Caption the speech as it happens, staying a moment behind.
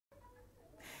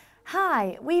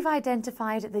Hi, we've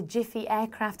identified the Jiffy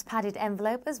Airkraft Padded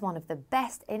Envelope as one of the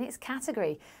best in its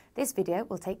category. This video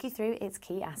will take you through its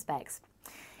key aspects.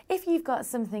 If you've got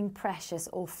something precious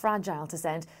or fragile to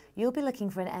send, you'll be looking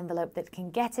for an envelope that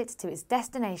can get it to its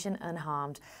destination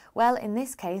unharmed. Well, in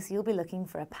this case, you'll be looking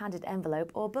for a padded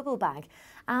envelope or bubble bag.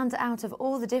 And out of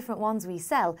all the different ones we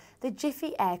sell, the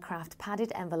Jiffy Airkraft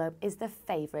Padded Envelope is the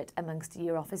favourite amongst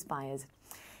Euroffice buyers.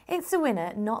 It's a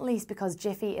winner not least because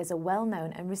Jiffy is a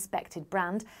well-known and respected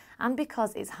brand and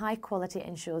because its high quality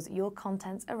ensures your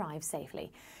contents arrive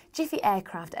safely. Jiffy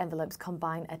Airkraft envelopes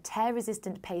combine a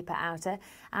tear-resistant paper outer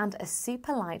and a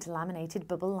super light laminated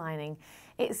bubble lining.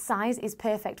 Its size is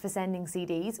perfect for sending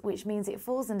CDs, which means it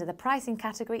falls under the pricing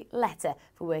category letter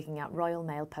for working out Royal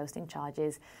Mail posting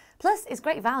charges. Plus, it's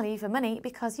great value for money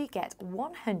because you get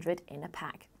 100 in a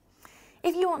pack.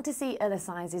 If you want to see other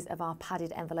sizes of our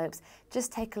padded envelopes,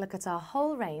 just take a look at our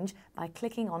whole range by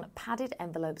clicking on Padded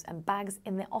Envelopes and Bags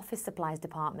in the Office Supplies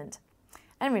department.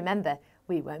 And remember,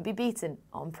 we won't be beaten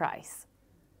on price.